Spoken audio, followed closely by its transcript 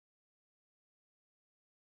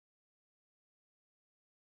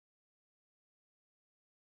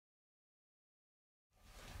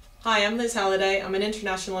Hi, I'm Liz Halliday. I'm an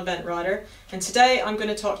international event rider, and today I'm going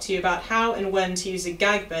to talk to you about how and when to use a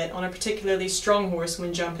gag bit on a particularly strong horse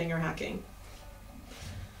when jumping or hacking.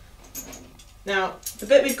 Now, the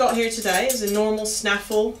bit we've got here today is a normal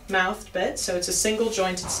snaffle-mouthed bit, so it's a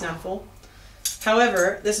single-jointed snaffle.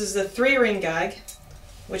 However, this is the 3-ring gag,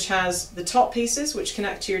 which has the top pieces which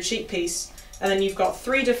connect to your cheek piece, and then you've got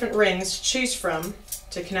 3 different rings to choose from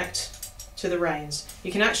to connect to the reins.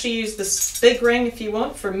 You can actually use this big ring if you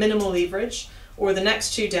want for minimal leverage, or the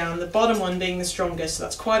next 2 down, the bottom one being the strongest, so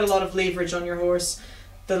that's quite a lot of leverage on your horse.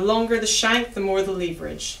 The longer the shank, the more the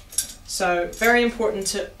leverage. So very important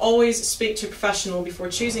to always speak to a professional before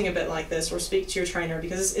choosing a bit like this, or speak to your trainer,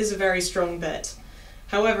 because this is a very strong bit.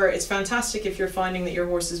 However, it's fantastic if you're finding that your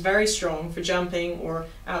horse is very strong for jumping or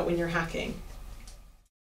out when you're hacking.